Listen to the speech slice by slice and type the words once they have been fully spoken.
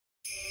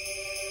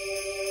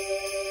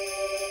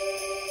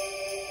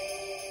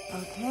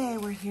Okay,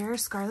 we're here.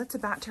 Scarlett's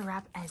about to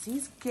wrap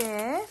Ezzy's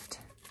gift.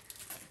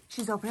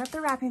 She's opening up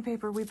the wrapping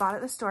paper we bought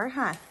at the store,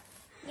 huh?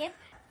 Yep.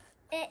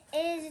 It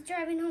is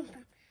driving home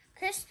for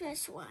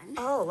Christmas one.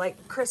 Oh,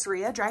 like Chris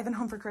Ria, Driving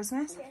Home for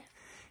Christmas?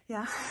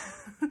 Yeah.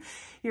 Yeah.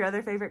 Your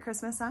other favorite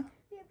Christmas song?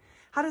 Yep.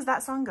 How does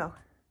that song go?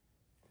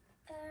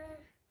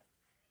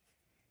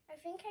 I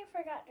think I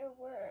forgot the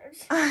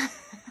words.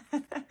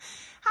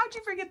 How'd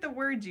you forget the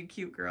words, you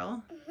cute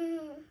girl?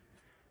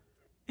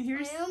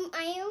 Here's...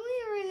 I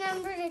only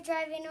remember the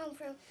driving home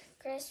from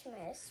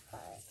Christmas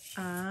part.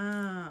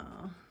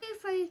 Oh.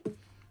 If I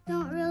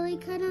don't really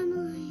cut on the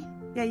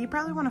line. Yeah, you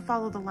probably want to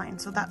follow the line.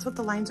 So that's what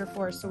the lines are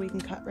for, so we can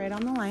cut right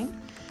on the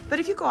line. But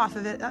if you go off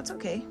of it, that's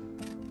okay.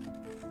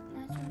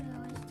 That's what I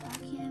was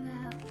talking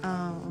about.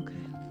 Oh, okay.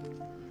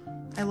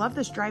 I love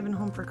this Driving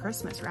Home for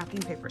Christmas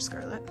wrapping paper,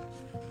 Scarlett.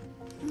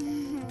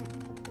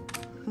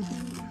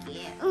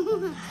 Yeah.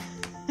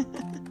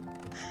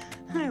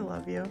 I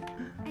love you.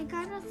 I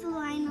got off the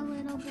line a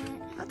little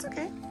bit. That's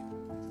okay.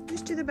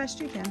 Just do the best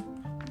you can.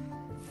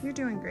 You're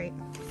doing great.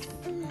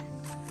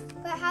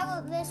 But how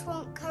about this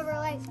won't cover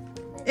like...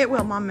 It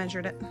will. Mom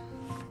measured it.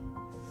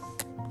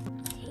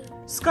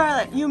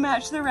 Scarlett, you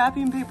matched the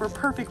wrapping paper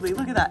perfectly.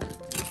 Look at that.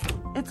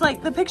 It's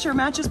like the picture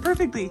matches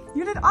perfectly.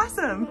 You did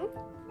awesome.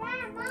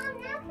 Dad,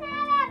 Mom, now can I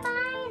have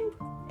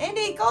mine?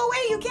 Indy, go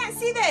away. You can't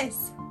see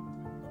this.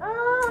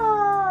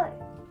 Oh.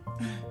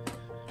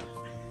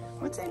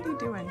 What's Indy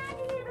doing?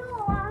 Under the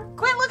door.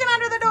 Quit looking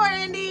under the door,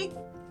 Indy.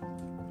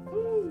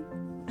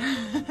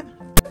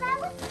 That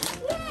was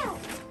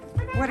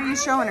cute. What are you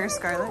showing her,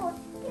 Scarlett? Can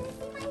you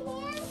see my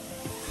hand?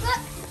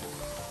 Look.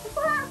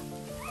 Look.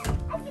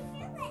 I can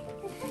feel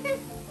it.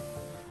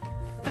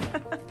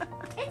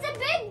 It's a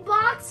big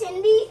box,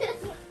 Cindy.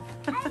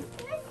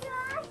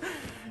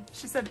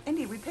 She said,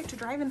 Indy, we picked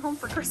Driving Home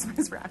for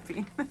Christmas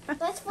wrapping.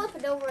 Let's flip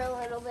it over a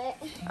little bit.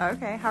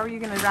 Okay, how are you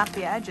going to wrap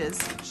the edges?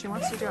 She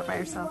wants to do it by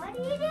herself. What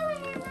are you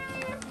doing, Emma?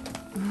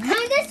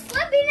 I'm just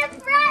flipping the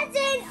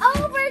present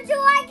over so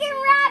I can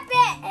wrap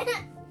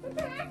it.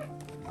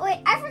 Wait,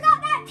 I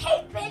forgot that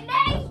tape,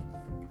 Indy.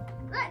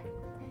 Look.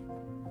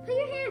 Put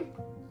your hand.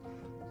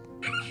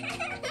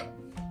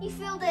 You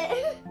filled it.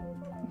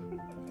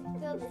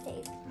 Filled the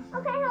tape.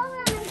 Okay, hold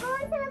on. I'm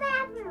going to the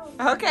bathroom.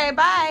 Okay,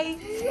 bye.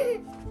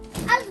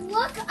 Let's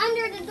look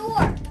under the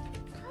door.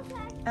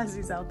 Okay.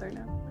 Ezzy's out there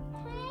now.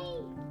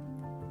 Hey.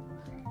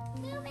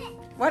 Move it.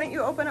 Why don't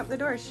you open up the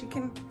door? She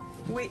can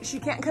wait. She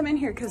can't come in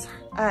here because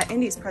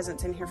Indy's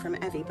present's in here from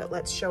Evie. But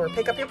let's show her.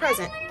 Pick up your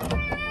present.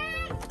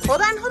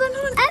 Hold on, hold on,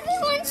 hold on.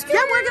 Everyone's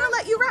Yeah, we're gonna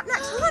let you wrap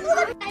next. Hold on, hold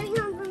on. driving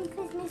home from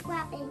Christmas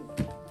wrapping.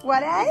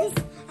 What is?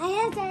 I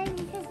have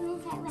driving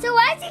Christmas wrapping. So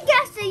why did you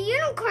guess the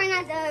unicorn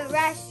at the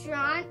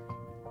restaurant?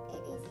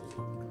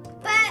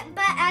 But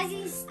as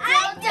he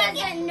still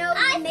doesn't know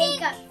the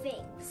makeup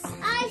things.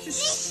 I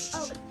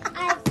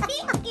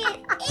think it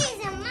is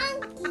a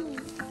monkey.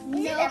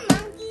 Is it a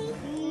monkey?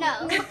 No,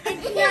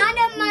 it's not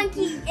a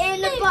monkey in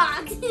the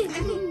box.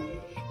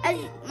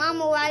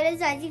 Mama, why does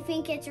Ozzy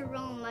think it's a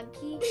real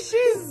monkey?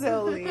 She's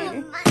silly.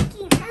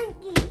 Monkey.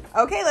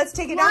 Okay, let's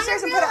take it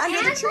downstairs and put it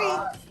under the tree.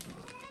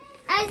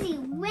 Ozzy,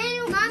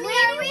 when we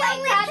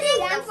take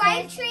the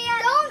white tree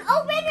out, don't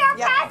open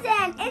your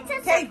present. It's a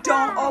Okay, surprise.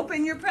 don't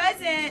open your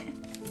present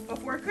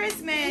before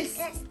Christmas.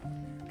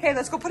 Okay,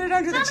 let's go put it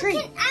under the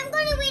tree. I'm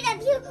going to read a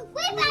few.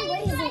 Wait,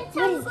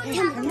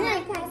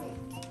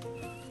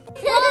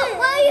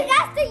 well, you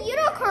got the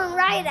unicorn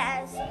right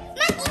as.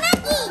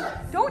 Monkey.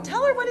 Don't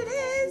tell her what it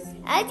is.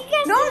 I think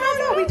I No,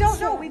 we don't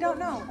know. We don't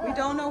know. We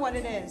don't know what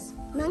it is.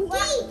 Monkey.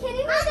 Can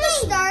you put the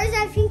stars?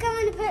 I think I'm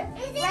going to put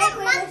right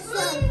where the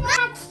sun.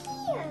 Back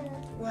here.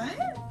 What?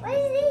 What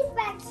is these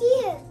back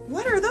here?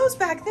 What are those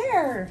back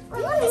there?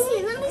 Well, let me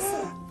see.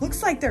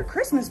 Looks like they're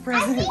Christmas I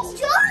presents. think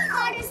John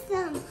noticed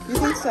them. You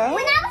think so?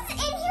 When I was in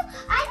here,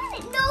 I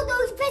didn't know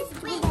those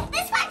presents. Wait,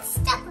 this one's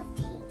stuck with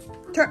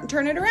tape.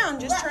 Turn it around.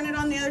 Just turn it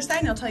on the other side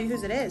and I'll tell you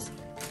whose it is.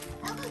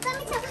 Let me see.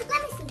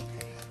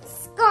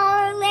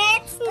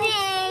 Scarlett's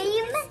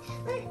name.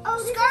 Oh,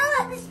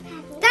 Scarlett.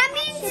 That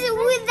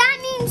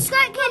means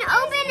Scarlett can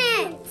open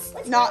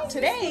it. Not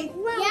today.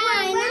 Yeah,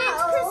 I know.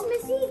 It's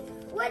Christmas Eve.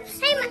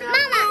 Hey,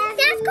 Mama,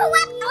 let's go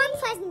wrap our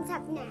presents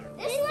up now.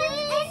 This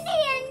one's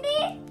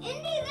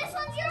Indy, this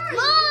one's yours.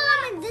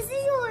 Mom, this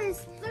is yours.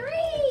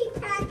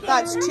 3 packets.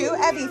 That's 2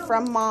 Evie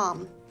from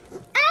Mom.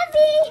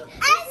 Evie,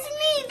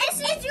 this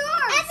is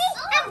yours. This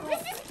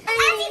is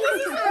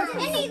yours.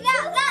 Indy,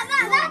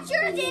 that's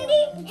yours,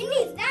 Indy.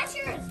 Indy, that's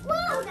yours.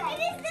 Whoa, it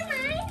is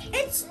mine.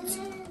 It's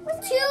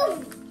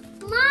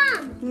 2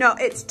 Mom. No,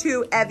 it's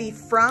 2 Evie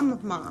from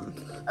Mom.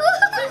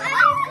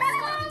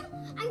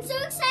 I'm so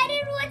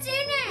excited what's in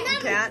it.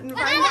 Can't find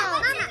Mama,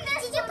 out.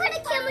 did you put a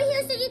camera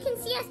here so you can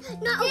see us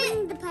not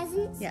opening the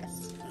presents?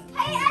 Yes.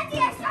 Hey, Auntie,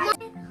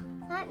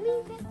 let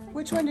me pick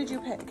Which one did you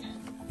pick?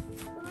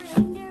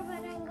 reindeer,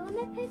 but I'm going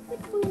to pick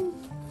between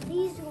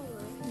these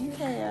ones.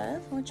 Okay,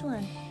 Ev. Which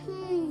one?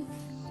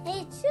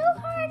 It's too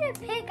hard to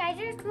pick. I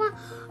just want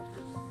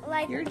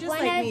like You're just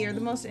like me. You're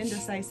the most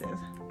indecisive.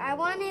 I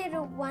wanted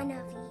one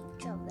of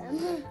each of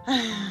them.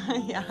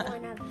 Yeah.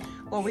 One of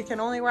them. Well, we can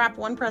only wrap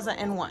one present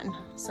in one,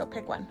 so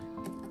pick one.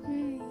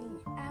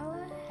 I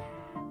will have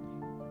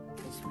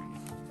this one.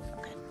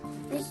 Okay.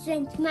 This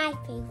one's my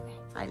favorite.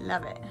 I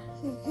love it.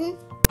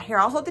 Here,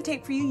 I'll hold the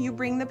tape for you. You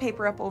bring the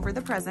paper up over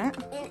the present.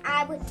 And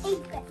I will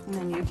tape it. And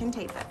then you can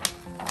tape it.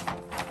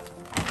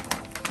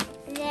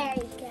 There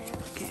you go.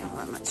 Okay,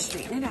 well, let's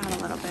straighten it out a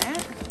little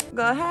bit.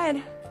 Go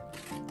ahead.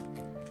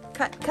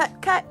 Cut, cut,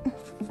 cut.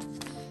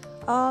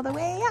 All the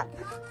way up.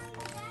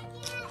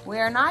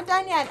 We're not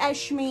done yet,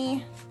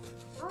 Ashmi.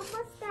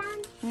 Almost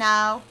done.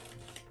 No.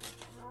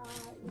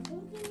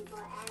 Taking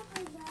forever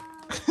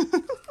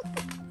though.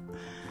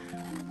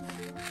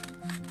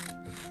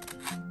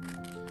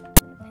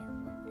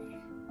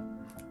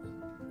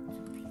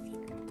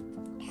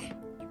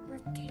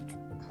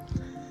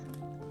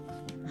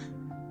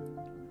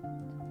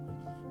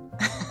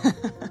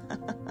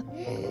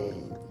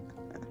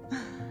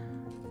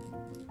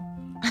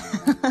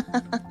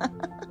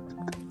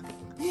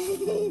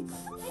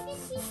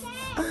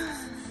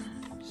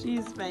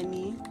 She's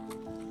funny.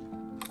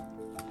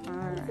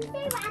 Did you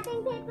say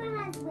wrapping paper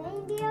has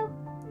reindeer?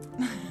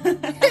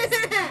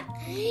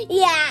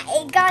 Yeah,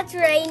 it got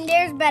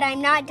reindeers, but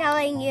I'm not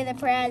telling you the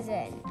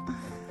present.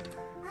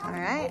 All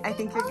right, I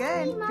think you're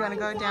good. Do you want to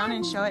go down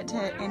and show it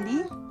to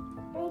Indy?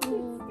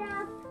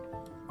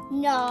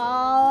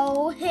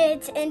 No,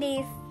 it's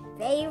Indy's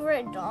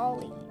favorite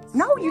dolly.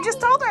 No, you just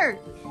told her.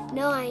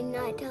 No, I'm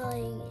not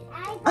telling you.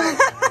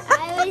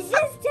 I was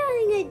just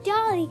telling a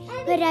dolly,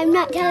 but I'm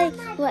not telling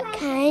what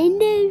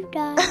kind of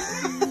dolly.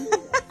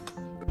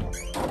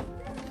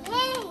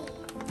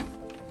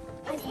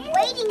 I'm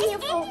waiting here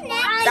for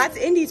That's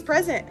Indy's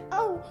present.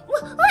 Oh,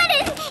 what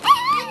is it?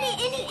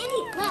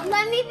 Indy.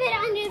 Let me put it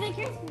under the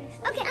Christmas.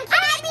 Okay,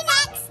 I'll be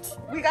next.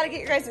 We got to get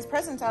your guys'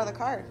 presents out of the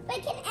car.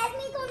 But can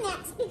Esme go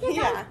next? Because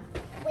Yeah.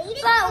 I'm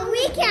waiting. But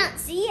we can't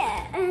see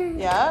it.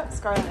 Yeah,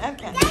 Scarlett and Ev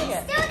can't see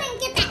it. Still didn't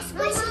get that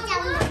squishy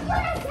down there.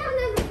 Put it down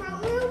in the front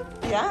room.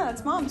 Yeah,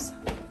 that's Mom's.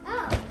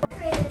 Oh.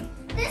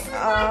 This is my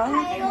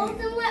piles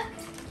and what?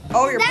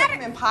 Oh, you're putting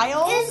them in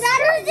piles? Is that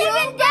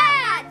even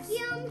Dad's?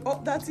 Oh,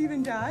 that's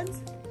even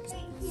Dad's?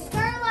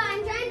 Carla,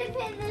 I'm trying to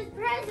put this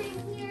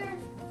present here.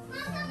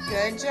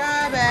 Good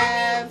job,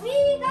 Ev.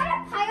 We got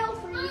a pile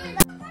for you.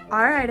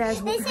 All right, Ev.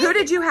 Who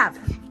did you have?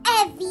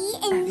 Evie,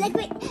 and look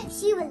what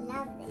she will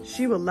love it.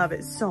 She will love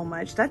it so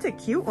much. That's a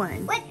cute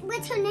one.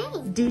 What's her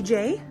name?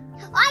 DJ?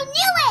 Oh, I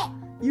knew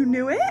it! You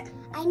knew it?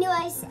 I knew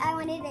I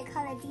wanted to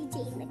call her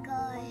DJ in the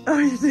car. Oh,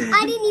 you did?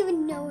 I didn't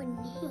even know her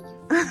name.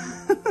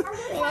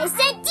 And I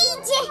said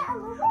DJ.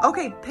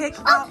 Okay, pick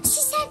Oh, up.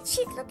 she said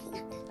she's looking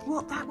at me.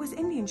 Well, that was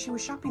Indian. She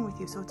was shopping with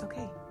you, so it's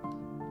okay.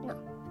 No.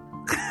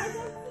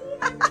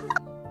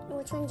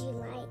 Which one do you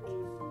like?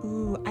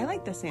 Ooh, I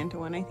like the Santa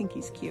one. I think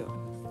he's cute.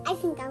 I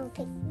think I will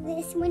pick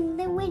this one,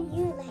 the one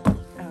you like.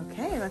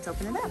 Okay, let's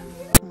open it up.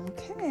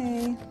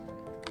 Okay.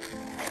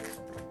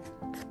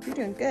 You're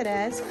doing good,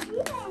 Ez.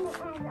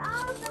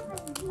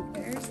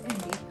 There's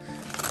Indy.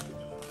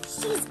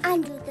 She's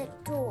under the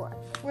door.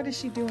 What is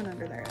she doing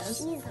under there, Ez?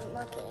 She's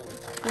looking.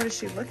 What is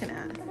she looking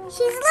at?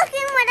 She's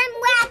looking what I'm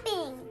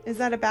wrapping. Is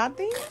that a bad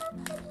thing?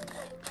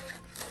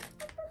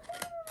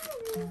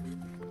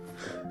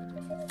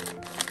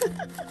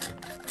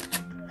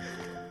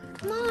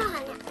 Come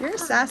on. You're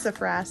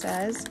sassafras,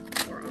 Ez.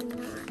 No, I'm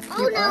not.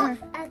 Oh, You no. are.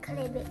 I could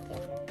have been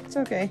It's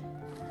okay.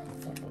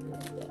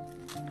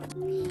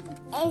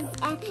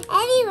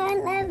 Everyone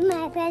loves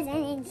my present,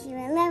 and she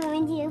will love it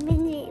when she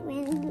opens it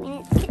when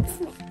it's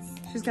Christmas.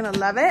 She's gonna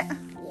love it?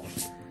 Yeah.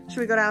 Should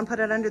we go down and put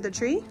it under the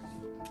tree?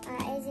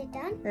 Is it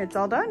done? It's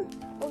all done.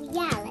 Oh,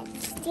 yeah,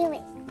 let's do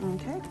it.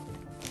 Okay.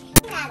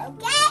 That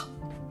okay?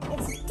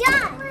 It's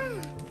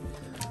done.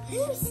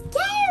 You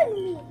scared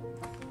me.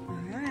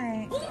 All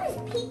right. He was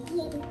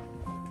peeking.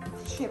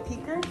 Is she a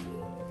peeker?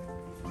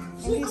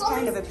 She Indy's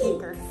kind of a always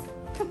peeker.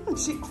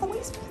 She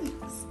always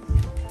peeks.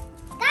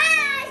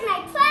 Guys, my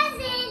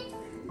present.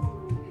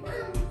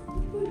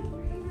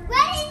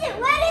 What is it?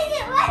 What is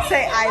it? What is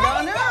Say, it? I What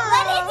don't is know. it?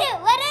 What is it?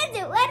 What is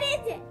it? What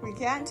is it? We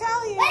can't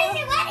tell you. What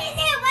is it? What is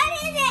it? What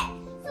is it?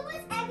 So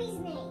what's Abby's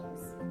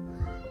names?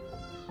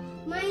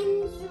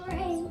 Mine's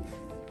Ray.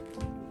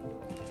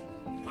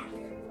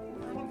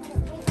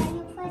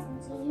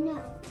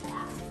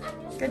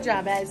 Good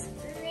job, Ez.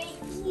 Right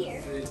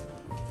here.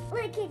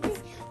 Look at this.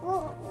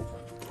 Whoa.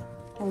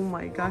 Oh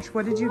my gosh,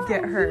 what did you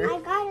get her? I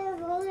got a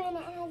roller and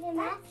it has a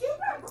map.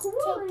 Super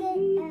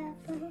cool.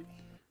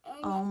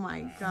 Oh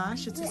my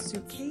gosh, it's a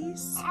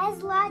suitcase. It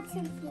has lots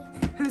of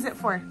things. Who's it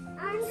for?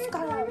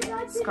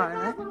 Scarlett.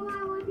 Scarlett. I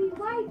will be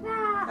right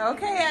back.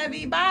 Okay,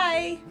 Abby,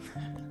 bye.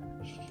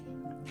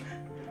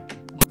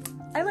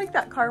 I like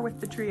that car with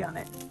the tree on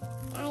it.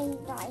 I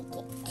like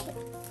it too.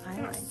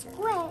 I like it.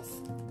 Squish.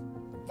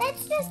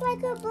 That's just like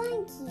a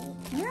blankie.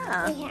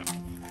 Yeah. Yeah.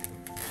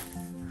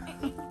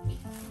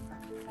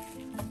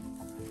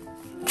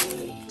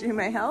 Do you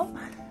my help?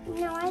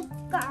 No, I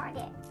got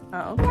it.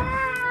 Oh.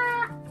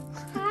 Ah!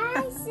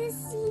 Hi,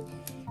 Sissy.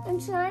 I'm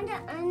trying to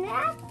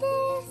unwrap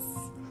this.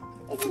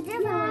 It's a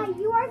different one.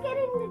 You are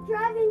getting the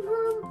driving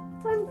home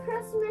from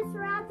Christmas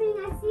wrapping.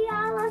 I see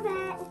all of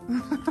it.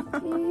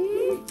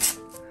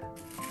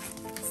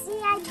 See,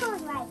 I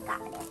told you I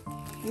got it.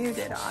 You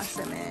did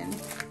awesome, and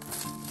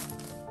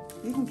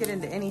you can get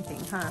into anything,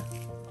 huh?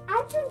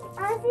 I think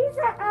Essie's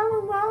an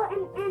LOL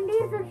and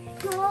Andy's a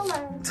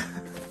stroller.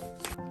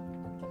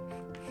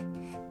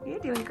 You're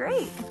doing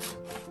great.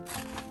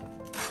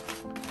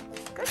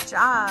 Good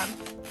job.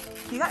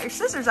 You got your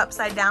scissors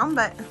upside down,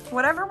 but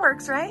whatever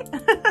works, right?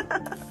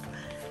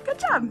 Good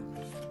job.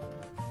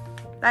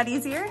 That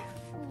easier?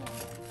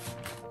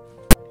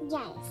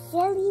 Yeah,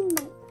 silly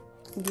monkey.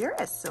 You're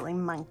a silly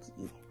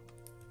monkey.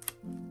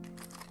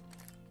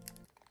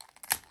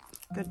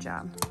 Good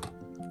job.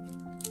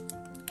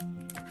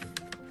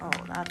 Oh,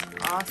 that's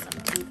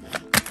awesome.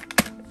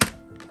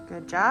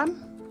 Good job.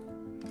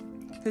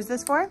 Who's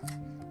this for?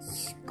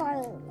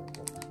 Scarlet.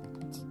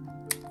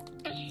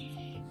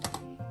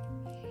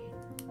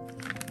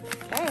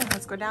 Okay,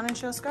 let's go down and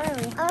show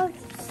Scarly. Okay.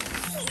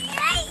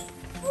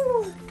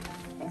 Ooh,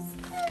 this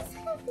is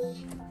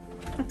heavy.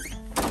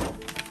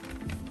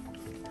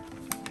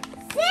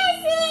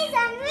 Sissies,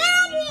 I'm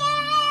ready!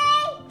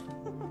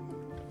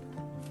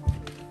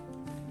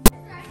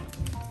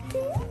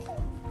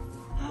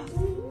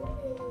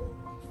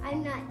 I'm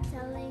not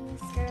telling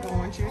Scarlett.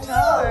 Don't you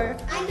tell her.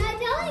 I'm not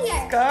telling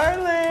her.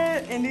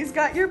 Scarlett, Indy's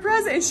got your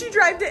present. And she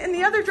drived it in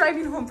the other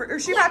driving home for, or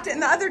she wrapped it in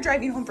the other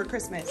driving home for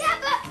Christmas. Yeah,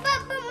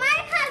 but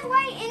mine has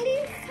white.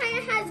 Indy's kind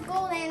of has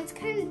gold, and it's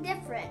kind of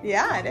different.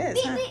 Yeah, it is.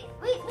 Huh?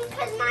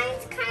 Because mine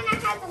kind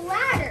of has a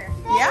ladder.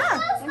 Yeah.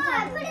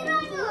 Put it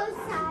on the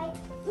side.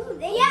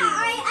 Yeah,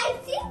 I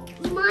think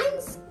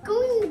mine's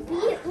going to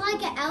be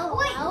like an LOL.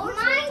 Wait,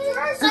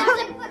 mine's like a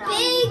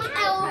big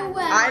LOL.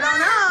 I don't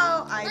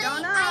know. I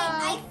don't know.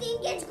 I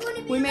think it's going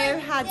to be. We may have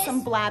like had this.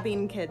 some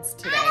blabbing kids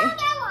today. I don't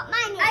know what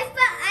mine is.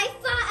 I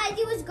thought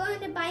Eddie was going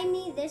to buy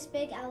me this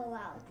big LOL.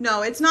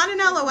 No, it's not an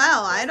LOL.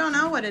 I don't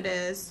know what it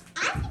is.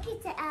 I think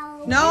it's an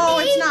LOL. No,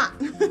 Indy, it's not.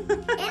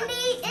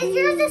 Indy, is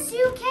yours a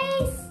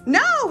suitcase?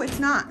 No, it's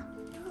not.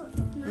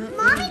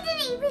 Mommy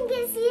didn't even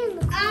get to see it in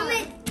the car.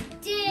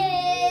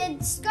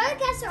 Did Scarlett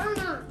guess it or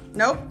not?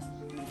 Nope.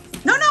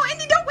 No,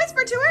 Indy, don't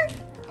whisper to her.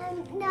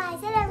 No, I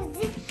said I was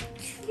just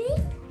tricky.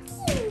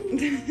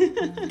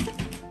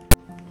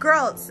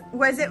 Girls,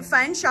 was it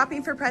fun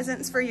shopping for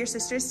presents for your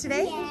sisters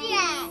today?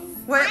 Yes.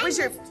 What was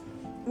your...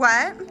 What?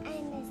 I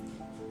missed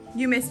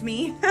You missed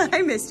me?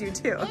 I missed you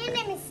too. and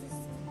I missed this.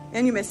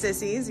 And you miss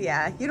sissies?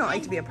 Yeah, you don't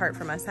like to be apart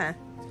from us, huh?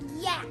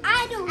 Yeah,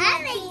 I don't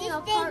like being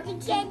apart.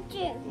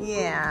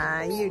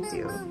 Yeah, you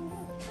do.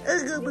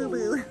 Ugh, boo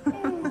boo.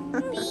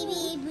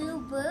 Baby boo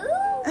boo.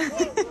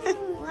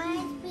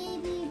 Where's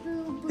baby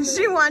boo boo?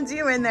 She wants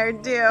you in there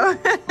too.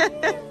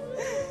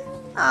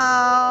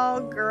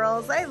 Oh,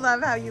 girls, I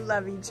love how you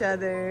love each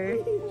other.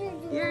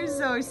 You're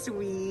so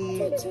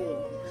sweet.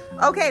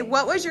 Okay,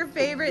 what was your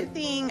favorite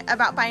thing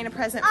about buying a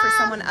present for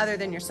someone other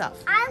than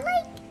yourself? I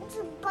like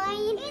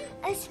buying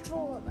a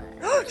stroller.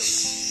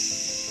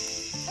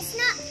 Shh. It's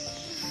not.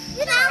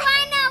 You know,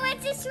 I know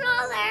it's a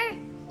stroller.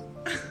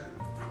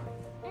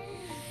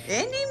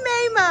 Indy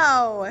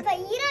Mamo. But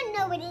you don't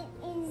know what is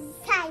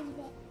inside of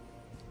it.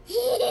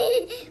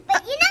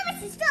 But you know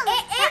it's a stroller.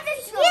 It is a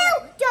stroller.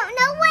 You don't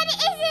know what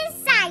is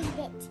inside of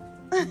it.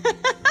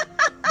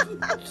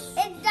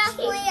 It's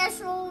definitely a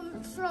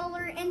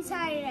stroller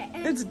inside of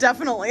it. It's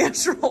definitely a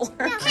stroller.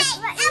 No,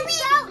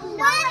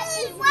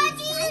 why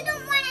do you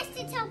don't want us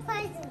to tell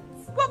presents?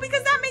 Well,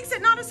 because that makes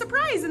it not a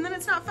surprise, and then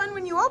it's not fun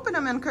when you open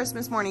them on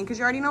Christmas morning because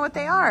you already know what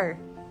they are.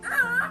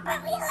 Oh,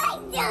 but we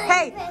like doing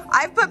Hey,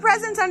 I've put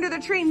presents under the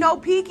tree. No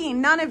peeking.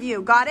 None of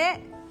you. Got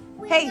it?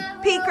 Hey,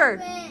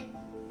 peeker.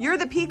 You're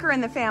the peeker in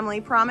the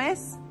family,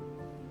 promise?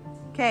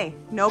 Okay,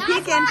 no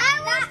peeking.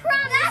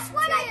 That's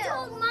what I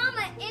told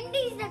Mama.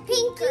 Indy's the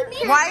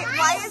peeker.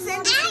 Why is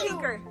Indy the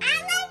peeker?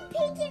 I like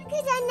peeking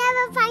because I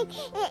never find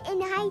it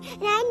and I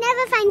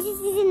never find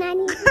sissies and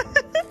honey.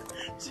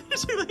 She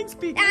likes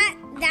peeking.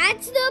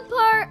 That's the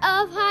part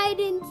of hide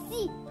and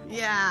seek.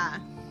 Yeah.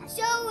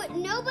 So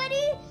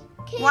nobody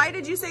can. Why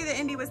did you say that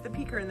Indy was the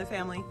peeker in the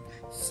family?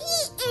 She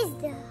is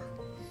the.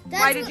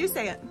 Why did you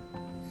say it?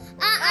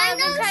 I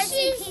know because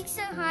she peeks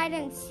and hide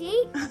and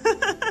seek.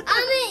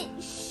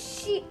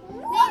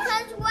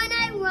 Because when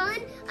I run,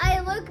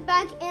 I look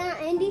back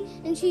at Indy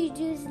and she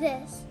does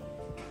this.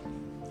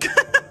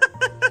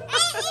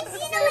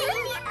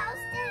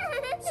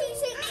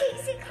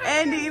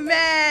 Andy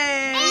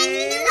May. And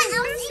you know what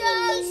else?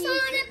 She saw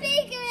the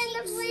peeker in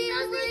the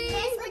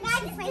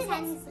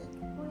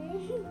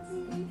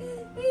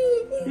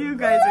You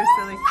guys are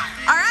silly.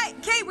 All right,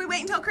 Kate, we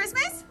wait until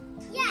Christmas?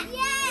 Yeah.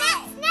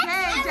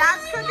 Okay,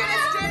 Dad's cooking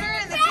us dinner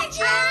in the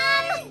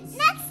kitchen.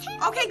 Next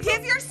time. Okay,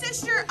 give your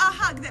sister a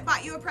hug that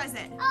bought you a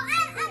present. Oh, I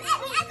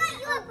got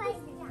you a present.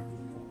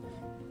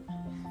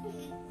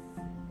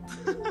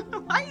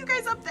 Why are you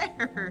guys up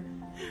there?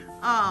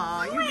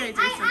 Oh, you guys are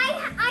so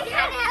I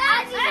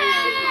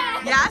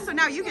had Yeah, so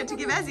now you get to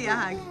give Ezzy a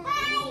hug. I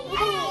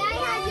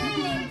had your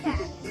name tag.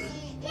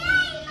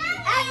 Yay,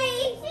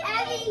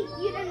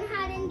 you don't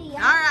have India.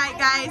 All right,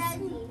 guys.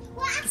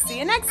 See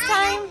you next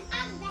time.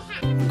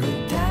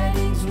 Good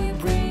tidings we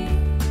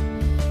bring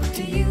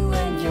to you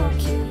and your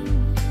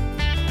king.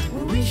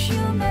 We wish you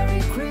a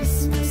Merry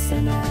Christmas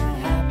and a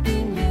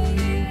Happy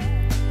New Year.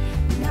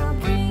 Now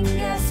bring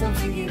us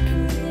something you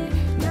can